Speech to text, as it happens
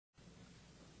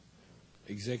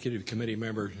Executive Committee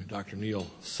member Dr. Neil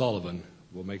Sullivan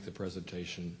will make the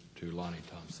presentation to Lonnie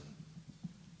Thompson.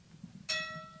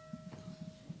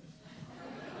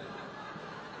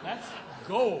 That's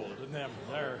gold in them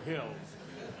there hills.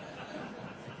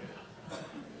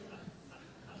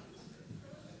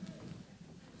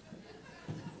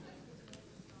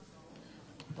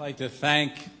 I'd like to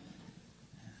thank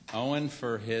Owen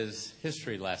for his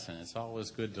history lesson. It's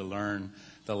always good to learn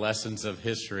the lessons of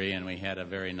history, and we had a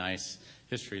very nice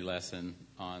history lesson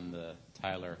on the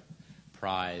Tyler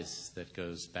Prize that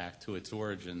goes back to its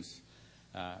origins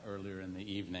earlier in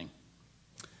the evening.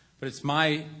 But it's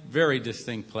my very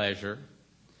distinct pleasure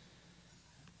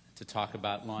to talk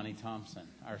about Lonnie Thompson,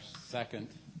 our second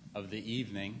of the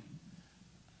evening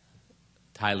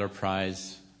Tyler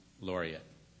Prize laureate.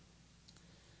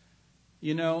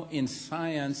 You know, in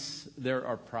science, there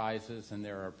are prizes and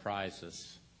there are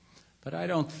prizes. But I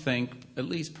don't think, at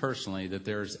least personally, that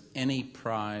there's any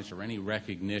prize or any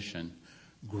recognition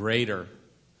greater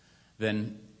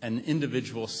than an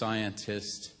individual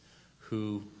scientist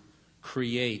who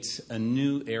creates a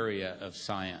new area of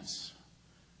science,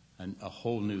 a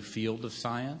whole new field of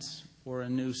science, or a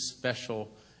new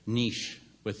special niche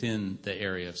within the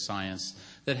area of science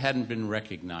that hadn't been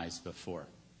recognized before.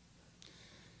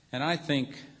 And I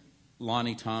think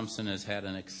Lonnie Thompson has had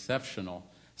an exceptional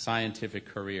scientific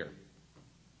career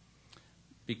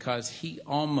because he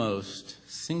almost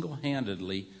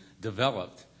single-handedly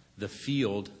developed the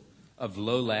field of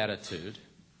low latitude,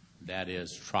 that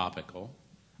is tropical,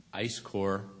 ice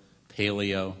core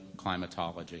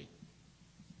paleoclimatology.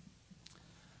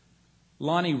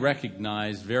 Lonnie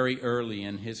recognized very early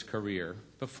in his career,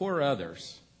 before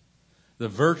others, the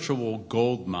virtual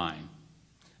gold mine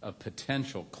of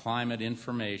potential climate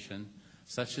information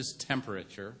such as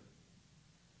temperature,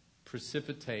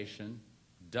 precipitation,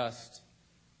 dust,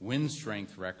 wind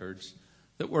strength records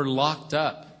that were locked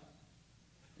up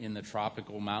in the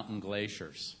tropical mountain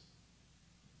glaciers.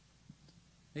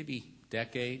 Maybe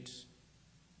decades,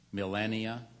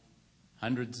 millennia,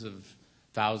 hundreds of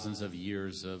thousands of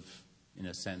years of, in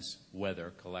a sense,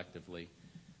 weather collectively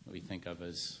that we think of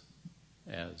as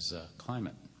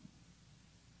climate.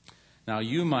 Now,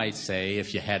 you might say,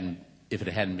 if it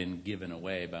hadn't been given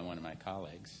away by one of my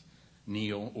colleagues,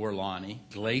 Neil or Lonnie,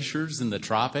 glaciers in the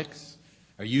tropics?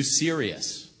 Are you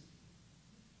serious?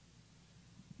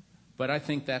 But I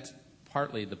think that's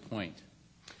partly the point.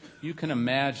 You can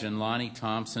imagine Lonnie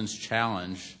Thompson's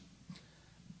challenge,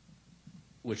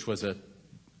 which was a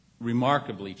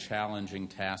remarkably challenging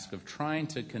task of trying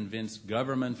to convince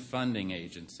government funding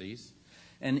agencies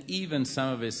and even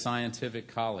some of his scientific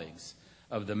colleagues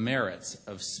of the merits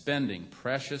of spending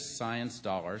precious science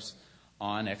dollars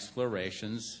on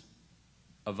explorations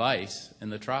of ice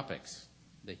in the tropics,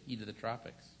 the heat of the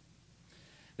tropics.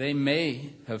 They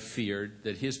may have feared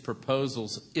that his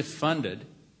proposals, if funded,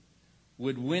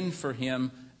 would win for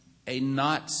him a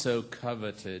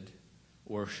not-so-coveted,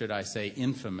 or should I say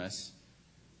infamous,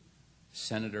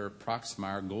 Senator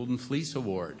Proxmire Golden Fleece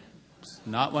Award. It's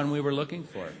not one we were looking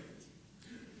for.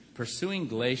 Pursuing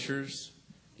glaciers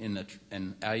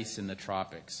and ice in the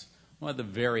tropics, well, the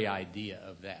very idea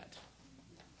of that.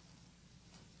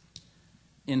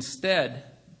 Instead,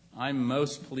 I'm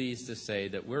most pleased to say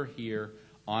that we're here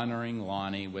honoring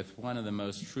Lonnie with one of the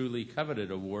most truly coveted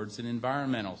awards in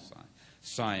environmental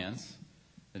science,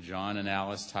 the John and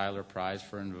Alice Tyler Prize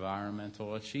for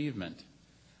Environmental Achievement,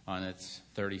 on its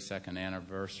 32nd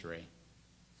anniversary.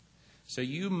 So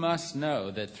you must know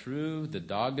that through the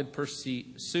dogged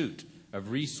pursuit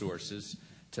of resources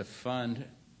to fund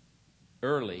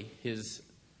early his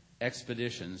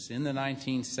expeditions in the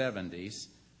 1970s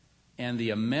and the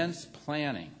immense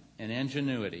planning and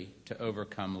ingenuity to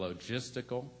overcome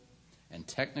logistical and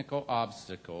technical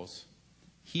obstacles,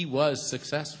 he was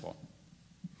successful.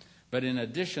 But in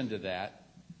addition to that,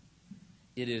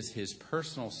 it is his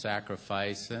personal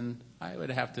sacrifice and, I would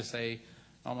have to say,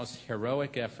 almost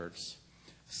heroic efforts,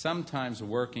 sometimes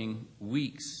working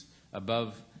weeks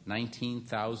above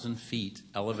 19,000 feet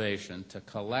elevation to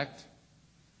collect,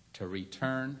 to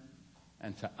return,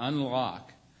 and to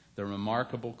unlock the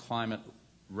remarkable climate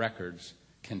records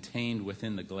contained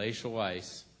within the glacial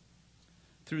ice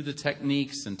through the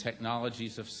techniques and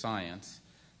technologies of science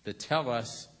that tell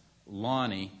us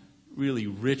Lonnie really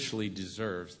richly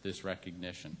deserves this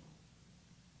recognition.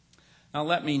 Now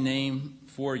let me name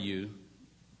for you,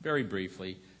 very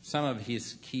briefly, some of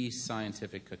his key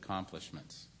scientific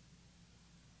accomplishments.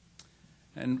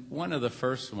 And one of the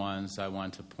first ones I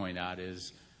want to point out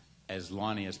is, as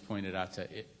Lonnie has pointed out to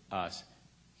us,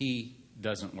 he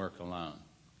doesn't work alone.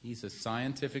 He's a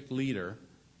scientific leader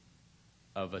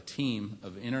of a team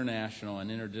of international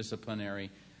and interdisciplinary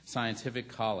scientific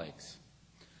colleagues.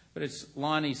 But it's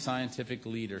Lonnie's scientific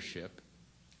leadership,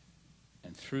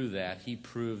 and through that he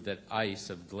proved that ice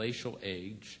of glacial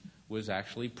age was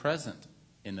actually present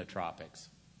in the tropics,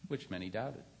 which many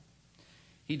doubted.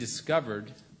 He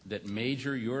discovered that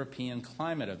major European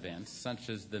climate events, such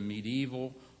as the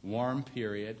medieval warm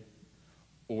period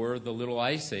or the Little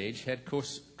Ice Age, had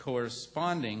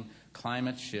corresponding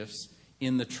climate shifts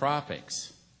in the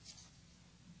tropics.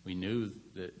 We knew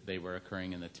that they were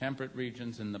occurring in the temperate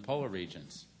regions and the polar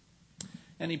regions.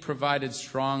 And he provided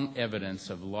strong evidence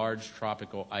of large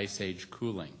tropical ice age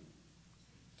cooling.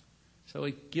 So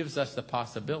it gives us the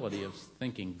possibility of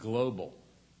thinking global,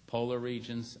 polar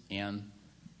regions and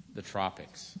the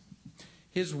tropics.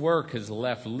 His work has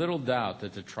left little doubt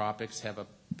that the tropics have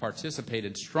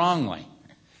participated strongly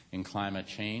in climate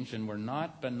change and were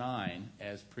not benign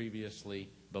as previously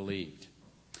believed.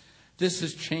 This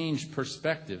has changed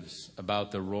perspectives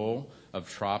about the role of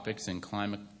tropics in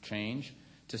climate change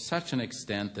to such an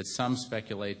extent that some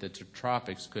speculate that the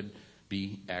tropics could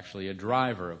be actually a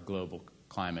driver of global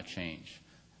climate change.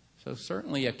 So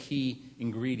certainly a key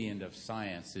ingredient of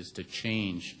science is to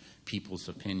change people's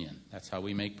opinion. That's how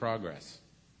we make progress.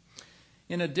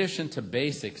 In addition to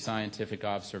basic scientific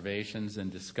observations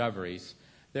and discoveries,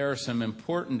 there are some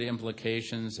important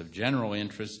implications of general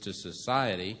interest to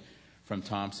society from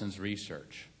Thompson's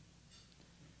research.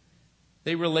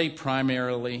 They relate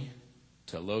primarily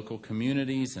to local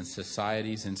communities and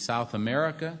societies in South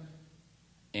America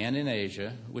and in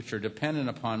Asia, which are dependent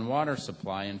upon water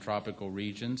supply in tropical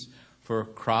regions for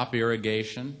crop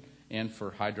irrigation and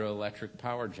for hydroelectric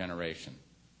power generation.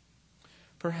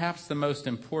 Perhaps the most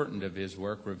important of his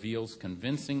work reveals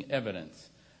convincing evidence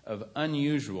of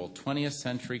unusual 20th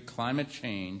century climate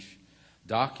change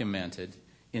documented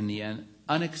in the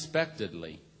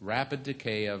unexpectedly rapid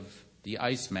decay of the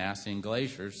ice mass in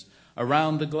glaciers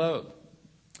around the globe,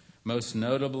 most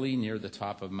notably near the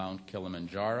top of Mount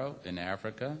Kilimanjaro in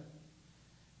Africa.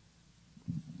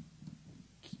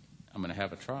 I'm going to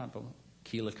have a trouble.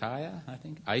 Kilakaya, I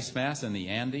think. Ice mass in the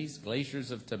Andes,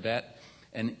 glaciers of Tibet,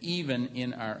 and even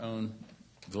in our own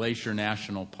Glacier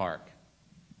National Park,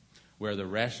 where the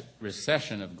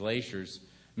recession of glaciers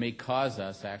may cause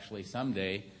us actually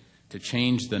someday to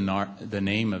change the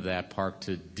name of that park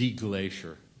to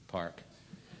Deglacier Park.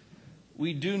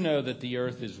 We do know that the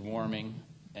Earth is warming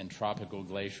and tropical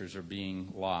glaciers are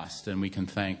being lost, and we can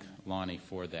thank Lonnie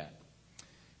for that.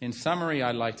 In summary,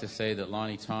 I'd like to say that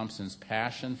Lonnie Thompson's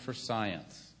passion for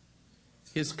science,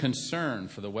 his concern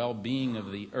for the well-being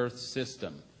of the Earth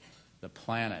system, the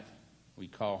planet we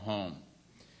call home,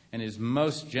 and his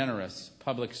most generous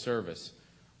public service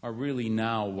are really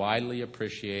now widely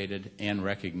appreciated and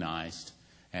recognized.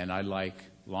 And I'd like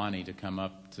Lonnie to come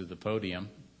up to the podium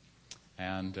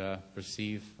and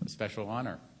receive a special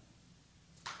honor.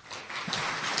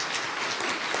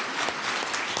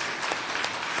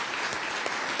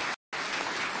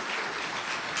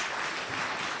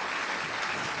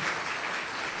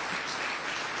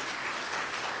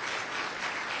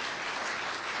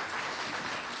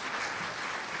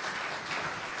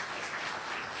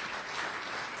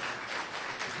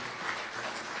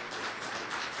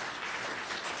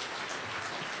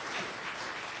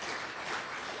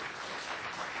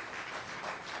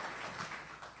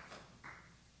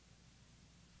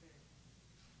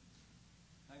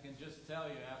 Just tell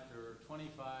you, after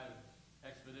 25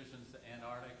 expeditions to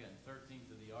Antarctica and 13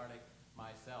 to the Arctic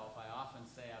myself, I often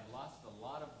say I've lost a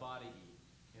lot of body heat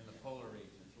in the polar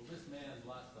regions. Well, this man has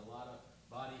lost a lot of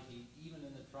body heat even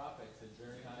in the tropics at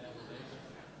very high elevations,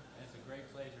 and it's a great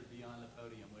pleasure to be on the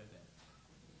podium with him.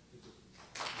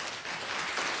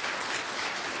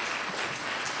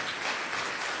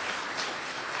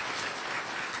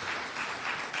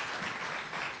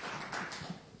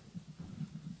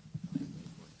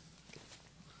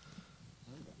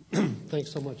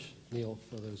 Thanks so much, Neil,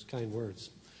 for those kind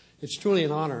words. It's truly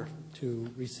an honor to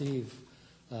receive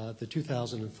the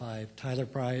 2005 Tyler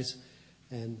Prize.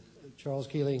 And Charles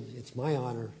Keeling, it's my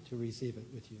honor to receive it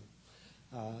with you.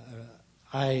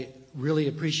 I really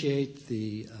appreciate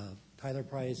the Tyler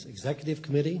Prize Executive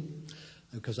Committee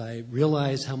because I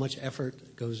realize how much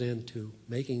effort goes into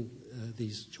making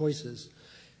these choices.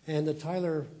 And the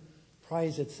Tyler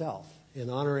Prize itself in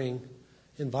honoring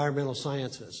environmental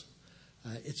sciences.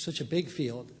 It's such a big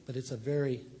field, but it's a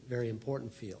very, very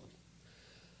important field.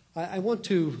 I want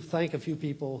to thank a few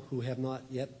people who have not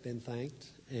yet been thanked.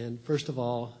 And first of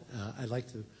all, I'd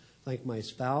like to thank my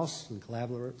spouse and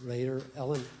collaborator,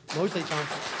 Ellen Mosley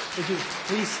Thompson. Would you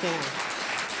please stand?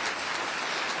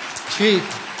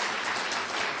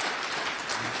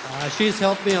 She's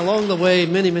helped me along the way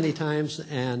many, many times,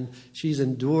 and she's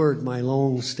endured my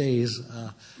long stays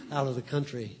out of the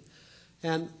country.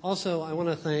 And also, I want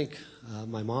to thank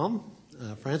my mom,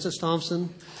 Frances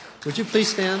Thompson. Would you please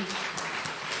stand?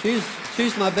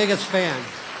 She's my biggest fan.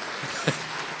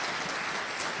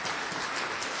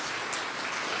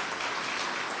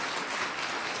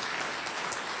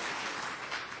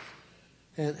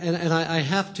 And I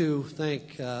have to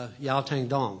thank Yao Tang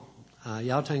Dong.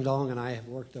 Yao Tang Dong and I have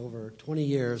worked over 20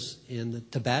 years in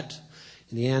Tibet,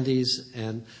 in the Andes,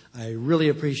 and I really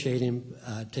appreciate him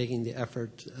taking the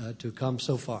effort to come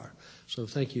so far. So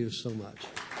thank you so much.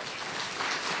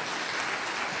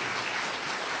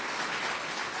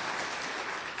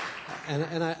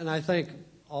 And I thank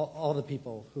all the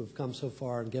people who have come so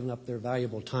far and given up their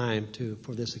valuable time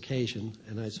for this occasion,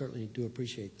 and I certainly do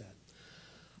appreciate that.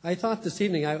 I thought this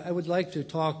evening I would like to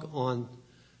talk on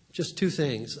just two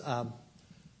things.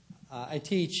 I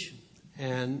teach,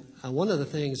 and one of the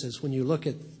things is when you look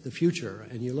at the future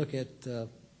and you look at,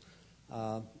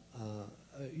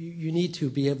 you need to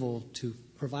be able to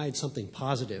provide something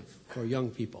positive for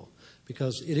young people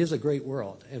because it is a great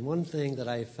world. And one thing that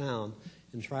I found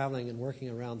in traveling and working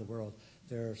around the world,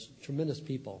 there's tremendous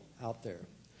people out there.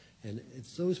 And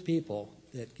it's those people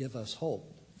that give us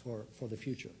hope for the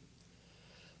future.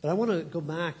 But I want to go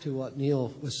back to what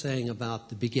Neil was saying about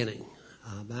the beginning.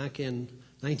 Back in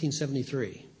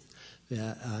 1973,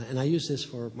 and I use this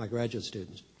for my graduate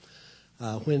students.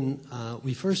 When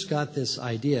we first got this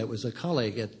idea, it was a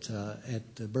colleague at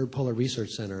the Bird Polar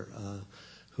Research Center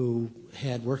who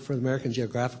had worked for the American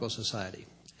Geographical Society.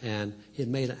 And he had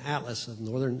made an atlas of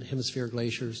northern hemisphere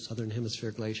glaciers, southern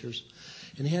hemisphere glaciers.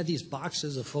 And he had these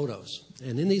boxes of photos.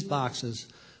 And in these boxes,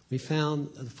 we found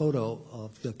a photo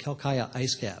of the Calcaya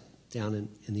ice cap down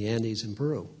in the Andes in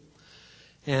Peru.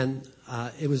 And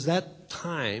it was that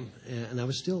time, and I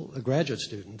was still a graduate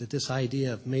student, that this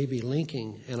idea of maybe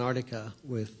linking Antarctica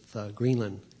with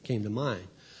Greenland came to mind.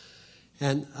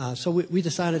 And so we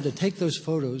decided to take those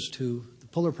photos to the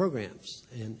polar programs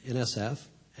in NSF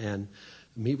and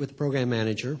meet with the program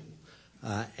manager.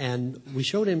 And we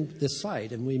showed him this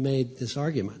site, and we made this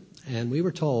argument. And we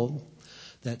were told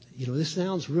that, this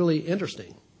sounds really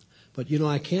interesting, but,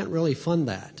 I can't really fund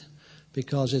that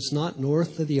because it's not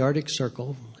north of the Arctic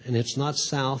Circle and it's not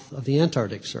south of the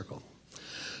Antarctic Circle.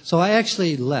 So I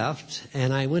actually left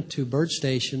and I went to Bird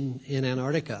Station in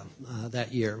Antarctica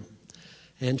that year.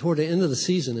 And toward the end of the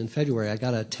season in February, I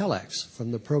got a telex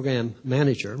from the program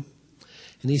manager.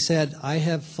 And he said, I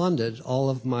have funded all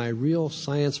of my real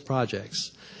science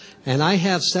projects and I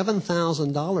have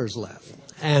 $7,000 left.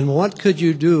 And what could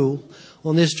you do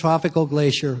on this tropical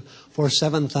glacier for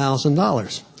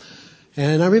 $7,000?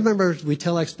 And I remember we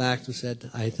telexed back and said,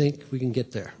 I think we can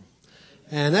get there.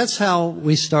 And that's how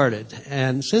we started.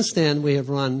 And since then, we have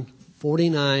run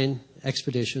 49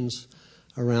 expeditions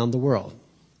around the world.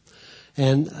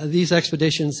 And these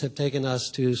expeditions have taken us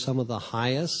to some of the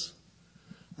highest,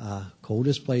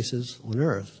 coldest places on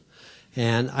Earth.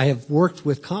 And I have worked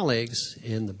with colleagues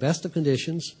in the best of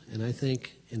conditions, and I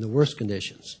think in the worst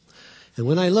conditions. And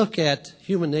when I look at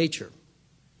human nature,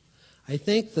 I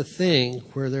think the thing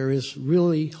where there is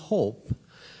really hope,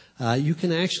 you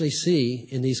can actually see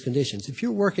in these conditions. If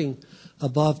you're working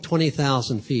above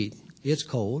 20,000 feet, it's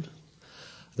cold,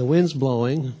 the wind's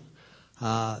blowing,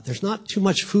 there's not too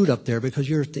much food up there because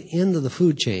you're at the end of the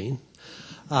food chain,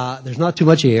 there's not too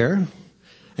much air,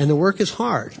 and the work is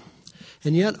hard.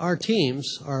 And yet our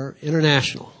teams are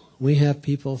international. We have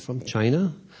people from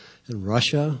China and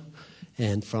Russia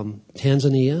and from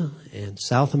Tanzania and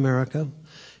South America.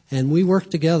 And we work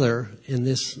together in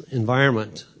this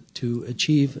environment to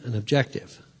achieve an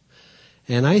objective.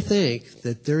 And I think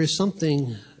that there is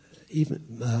something even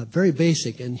very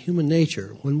basic in human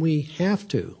nature when we have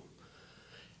to.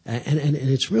 And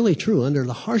it's really true. Under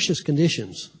the harshest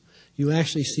conditions, you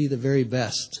actually see the very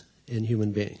best in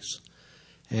human beings.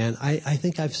 And I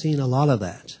think I've seen a lot of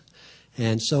that.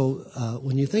 And so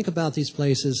when you think about these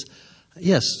places,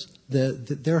 yes,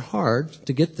 they're hard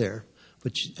to get there.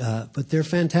 But they're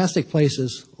fantastic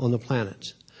places on the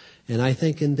planet. And I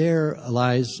think in there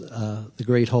lies the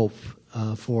great hope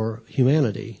for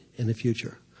humanity in the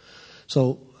future.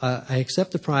 So I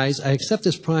accept the prize. I accept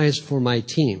this prize for my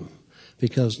team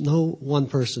because no one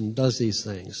person does these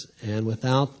things. And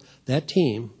without that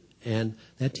team, and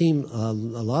that team, a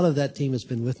lot of that team has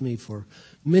been with me for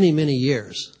many, many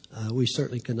years, we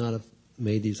certainly could not have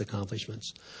made these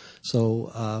accomplishments.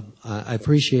 So I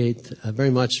appreciate very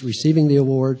much receiving the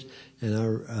award, and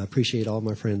I appreciate all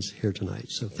my friends here tonight.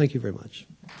 So thank you very much.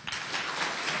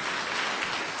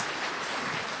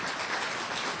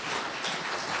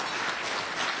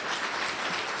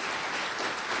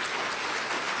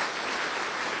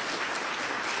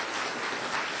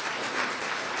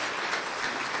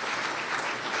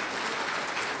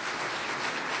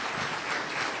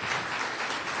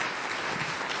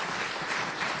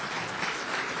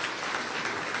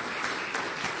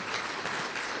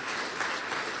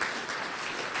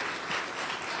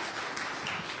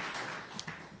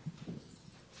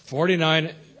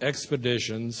 49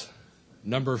 expeditions,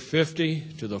 number 50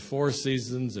 to the Four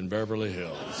Seasons in Beverly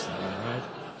Hills. All right?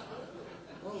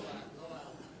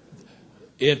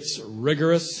 It's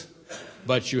rigorous,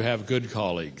 but you have good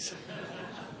colleagues.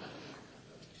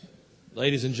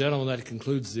 Ladies and gentlemen, that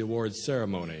concludes the awards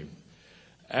ceremony.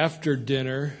 After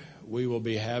dinner, we will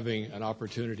be having an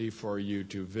opportunity for you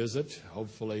to visit,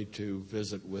 hopefully to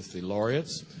visit with the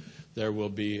laureates. There will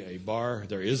be a bar.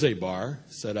 There is a bar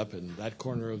set up in that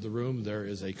corner of the room. There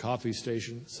is a coffee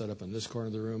station set up in this corner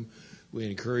of the room. We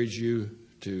encourage you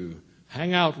to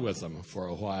hang out with them for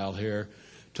a while here,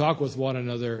 talk with one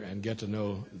another, and get to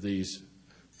know these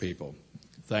people.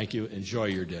 Thank you. Enjoy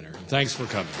your dinner. And thanks for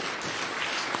coming.